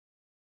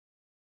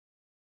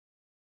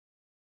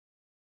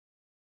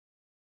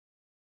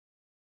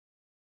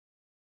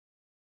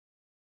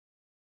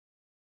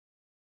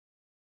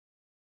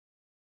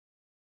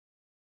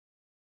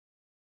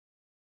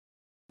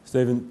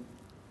Stephen,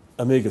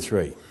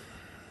 omega-3.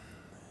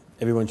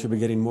 Everyone should be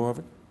getting more of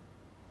it?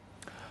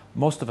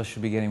 Most of us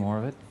should be getting more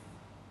of it.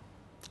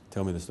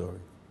 Tell me the story.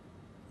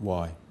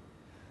 Why?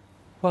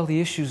 Well,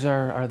 the issues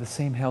are the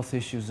same health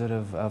issues that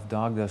have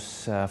dogged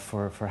us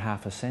for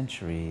half a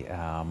century.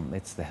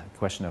 It's the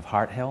question of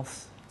heart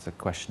health. It's a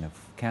question of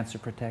cancer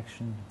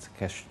protection. It's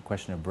a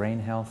question of brain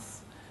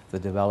health. The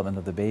development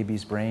of the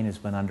baby's brain has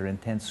been under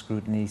intense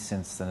scrutiny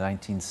since the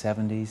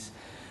 1970s.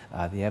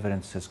 The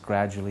evidence has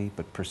gradually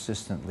but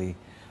persistently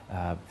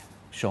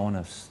shown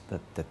us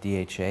that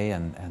DHA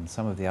and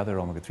some of the other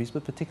omega-3s,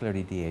 but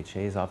particularly DHA,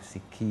 is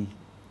obviously key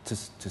to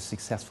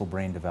successful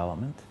brain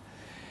development.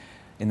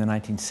 In the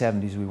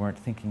 1970s, we weren't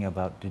thinking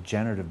about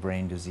degenerative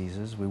brain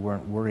diseases. We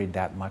weren't worried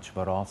that much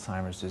about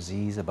Alzheimer's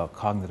disease, about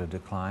cognitive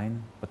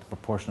decline, but the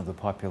proportion of the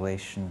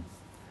population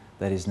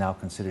that is now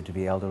considered to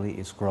be elderly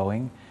is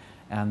growing,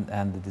 and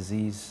the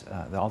disease,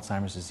 the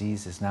Alzheimer's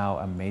disease, is now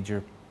a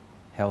major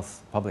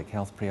public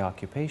health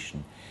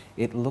preoccupation.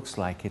 It looks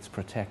like it's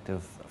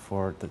protective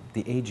for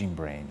the aging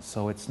brain.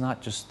 So it's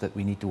not just that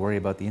we need to worry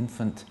about the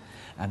infant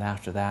and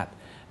after that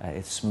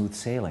it's smooth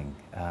sailing.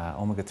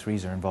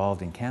 Omega-3s are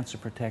involved in cancer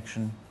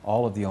protection.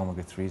 All of the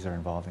omega-3s are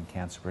involved in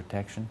cancer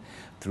protection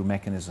through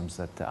mechanisms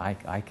that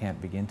I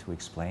can't begin to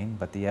explain,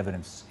 but the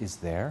evidence is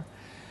there.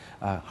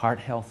 Heart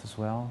health as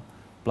well,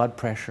 blood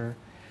pressure.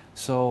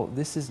 So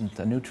this isn't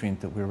a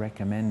nutrient that we're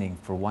recommending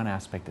for one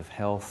aspect of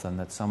health and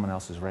that someone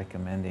else is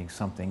recommending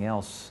something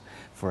else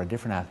for a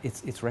different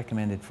aspect. It's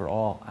recommended for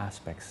all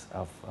aspects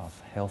of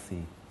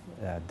healthy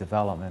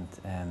development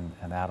and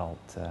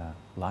adult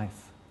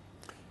life.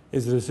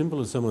 Is it as simple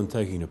as someone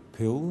taking a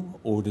pill,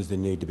 or does there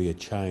need to be a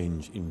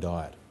change in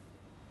diet?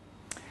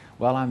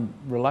 Well, I'm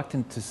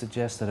reluctant to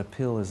suggest that a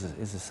pill is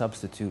a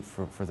substitute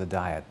for the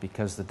diet,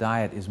 because the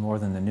diet is more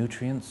than the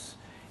nutrients.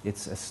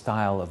 It's a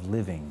style of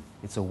living.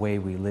 It's a way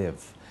we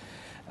live.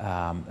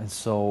 And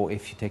so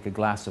if you take a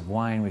glass of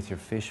wine with your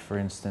fish, for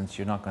instance,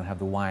 you're not going to have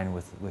the wine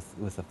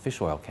with a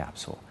fish oil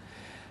capsule.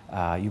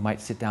 You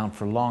might sit down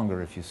for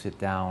longer if you sit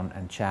down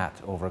and chat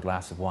over a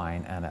glass of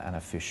wine and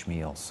a fish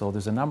meal. So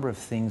there's a number of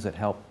things that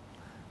help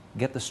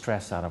get the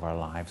stress out of our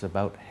lives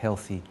about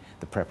healthy.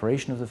 The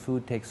preparation of the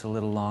food takes a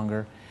little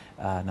longer.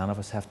 None of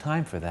us have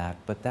time for that,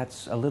 but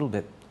that's a little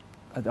bit,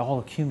 it all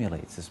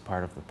accumulates as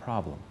part of the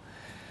problem.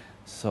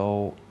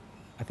 So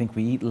I think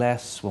we eat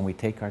less when we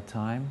take our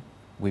time.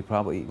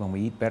 When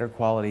we eat better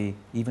quality,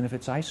 even if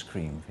it's ice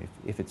cream,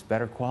 if it's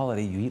better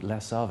quality, you eat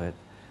less of it.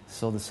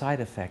 So the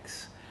side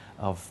effects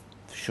of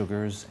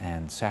sugars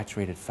and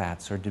saturated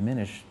fats are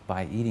diminished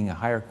by eating a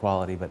higher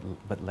quality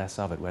but less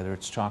of it, whether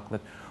it's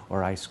chocolate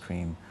or ice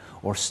cream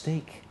or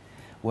steak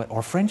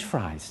or French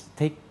fries.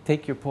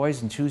 Take your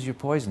poison, choose your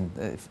poison.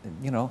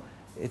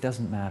 It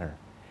doesn't matter.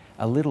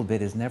 A little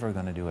bit is never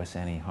going to do us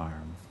any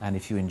harm, and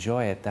if you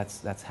enjoy it,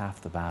 that's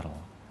half the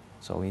battle.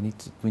 So we need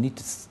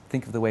to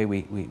think of the way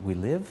we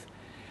live.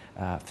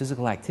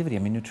 Physical activity. I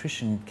mean,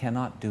 nutrition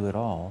cannot do it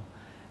all.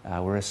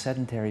 We're a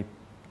sedentary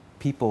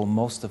people,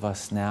 most of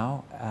us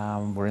now.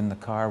 We're in the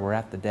car, we're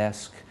at the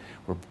desk,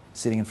 we're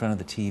sitting in front of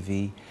the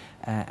TV,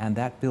 and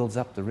that builds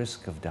up the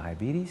risk of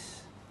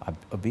diabetes,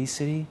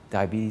 obesity.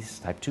 Diabetes,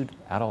 type 2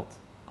 adult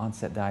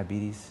onset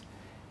diabetes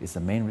is the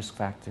main risk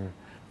factor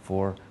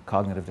for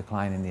cognitive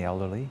decline in the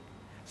elderly.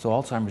 So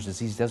Alzheimer's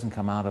disease doesn't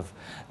come out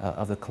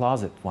of the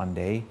closet one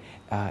day.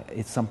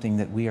 It's something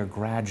that we are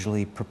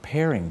gradually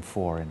preparing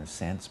for, in a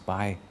sense,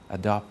 by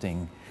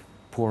adopting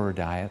poorer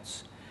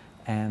diets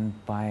and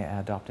by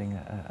adopting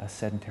a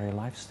sedentary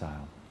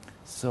lifestyle.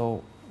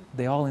 So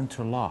they all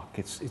interlock.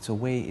 It's a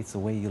way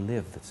you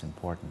live that's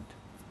important.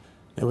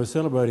 Now we're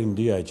celebrating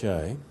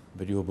DHA,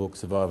 but your book,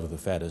 Survival of the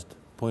Fattest,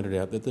 pointed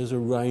out that there's a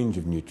range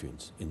of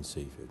nutrients in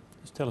seafood.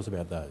 Just tell us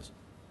about those.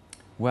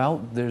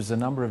 Well, there's a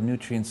number of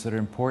nutrients that are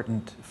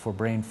important for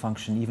brain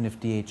function, even if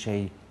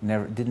DHA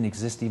didn't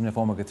exist, even if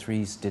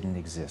omega-3s didn't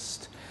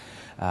exist.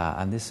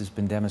 And this has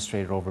been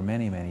demonstrated over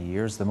many, many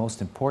years. The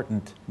most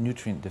important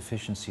nutrient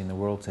deficiency in the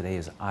world today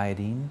is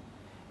iodine.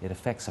 It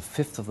affects a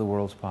fifth of the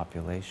world's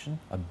population,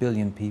 1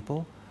 billion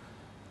people.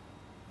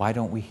 Why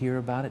don't we hear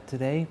about it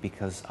today?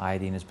 Because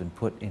iodine has been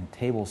put in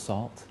table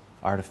salt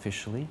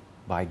artificially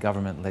by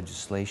government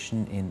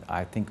legislation in,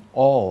 I think,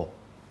 all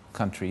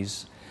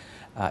countries.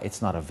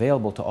 It's not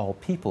available to all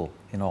people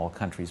in all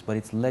countries, but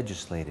it's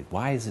legislated.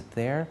 Why is it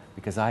there?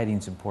 Because iodine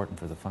is important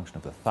for the function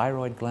of the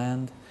thyroid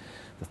gland.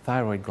 The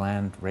thyroid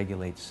gland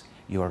regulates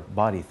your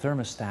body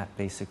thermostat,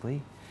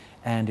 basically,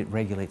 and it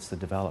regulates the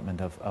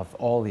development of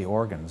all the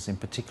organs, in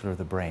particular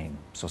the brain.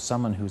 So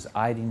someone who's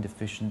iodine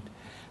deficient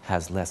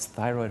has less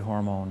thyroid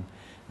hormone,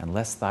 and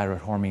less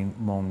thyroid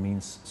hormone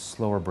means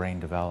slower brain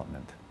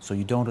development. So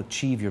you don't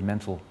achieve your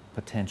mental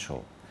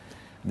potential.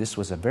 This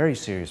was a very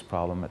serious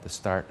problem at the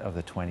start of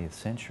the 20th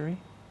century.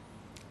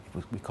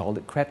 We called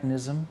it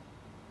cretinism.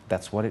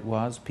 That's what it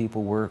was.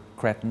 People were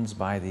cretins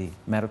by the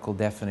medical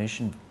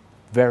definition,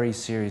 very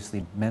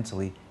seriously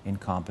mentally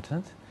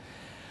incompetent.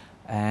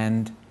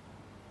 And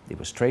it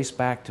was traced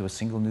back to a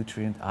single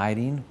nutrient,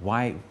 iodine.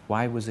 Why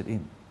was it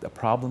a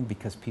problem?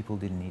 Because people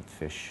didn't eat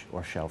fish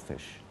or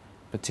shellfish.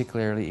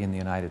 particularly in the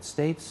United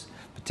States,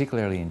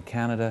 particularly in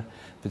Canada,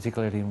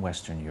 particularly in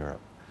Western Europe.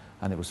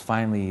 And it was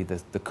finally,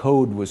 the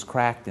code was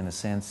cracked in a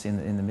sense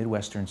in the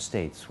Midwestern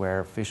states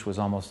where fish was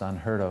almost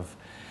unheard of.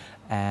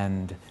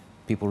 And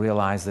people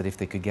realized that if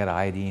they could get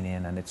iodine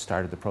in, and it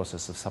started the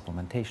process of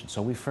supplementation.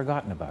 So we've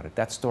forgotten about it.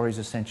 That story's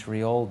a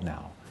century old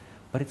now.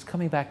 But it's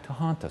coming back to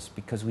haunt us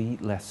because we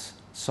eat less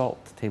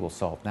salt, table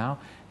salt now.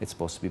 It's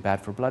supposed to be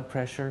bad for blood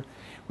pressure.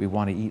 We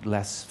want to eat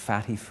less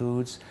fatty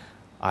foods.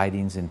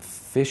 Iodine's in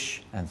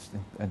fish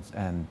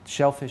and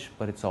shellfish,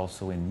 but it's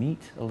also in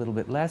meat a little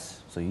bit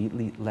less. So you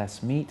eat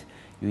less meat,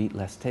 you eat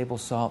less table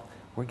salt,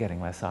 we're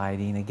getting less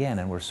iodine again,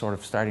 and we're sort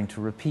of starting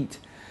to repeat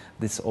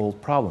this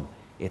old problem.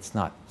 It's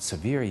not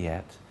severe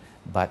yet,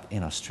 but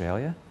in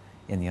Australia,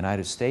 in the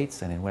United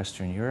States, and in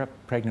Western Europe,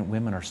 pregnant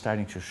women are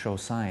starting to show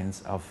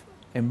signs of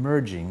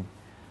emerging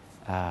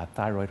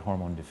thyroid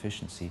hormone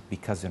deficiency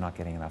because they're not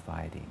getting enough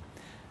iodine.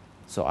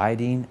 So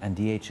iodine and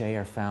DHA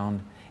are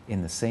found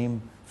in the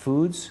same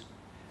foods.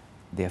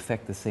 They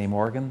affect the same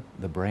organ,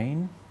 the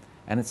brain,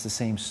 and it's the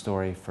same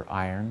story for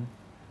iron,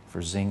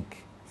 for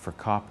zinc, for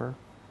copper.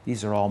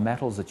 These are all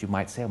metals that you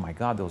might say, oh my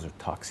God, those are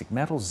toxic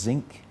metals.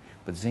 Zinc,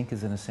 but zinc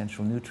is an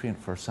essential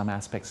nutrient for some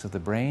aspects of the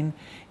brain.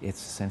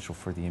 It's essential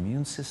for the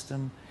immune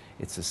system.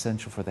 It's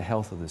essential for the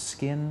health of the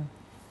skin.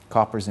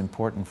 Copper is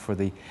important for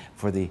the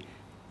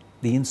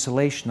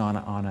insulation on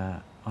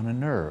a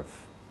nerve,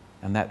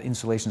 and that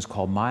insulation is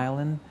called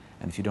myelin.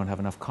 And if you don't have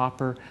enough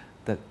copper,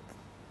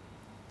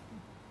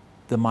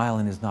 the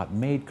myelin is not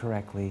made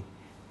correctly,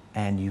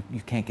 and you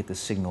can't get the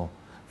signal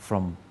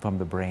from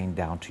the brain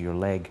down to your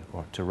leg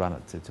or to run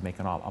it to make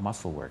a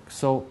muscle work.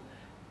 So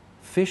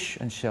fish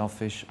and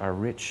shellfish are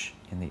rich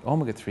in the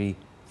omega-3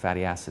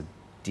 fatty acid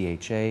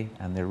DHA,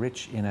 and they're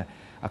rich in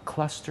a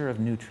cluster of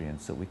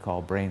nutrients that we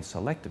call brain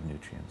selective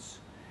nutrients,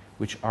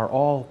 which are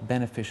all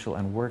beneficial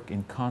and work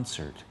in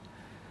concert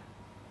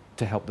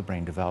to help the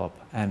brain develop,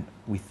 and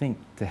we think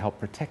to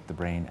help protect the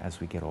brain as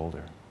we get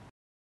older.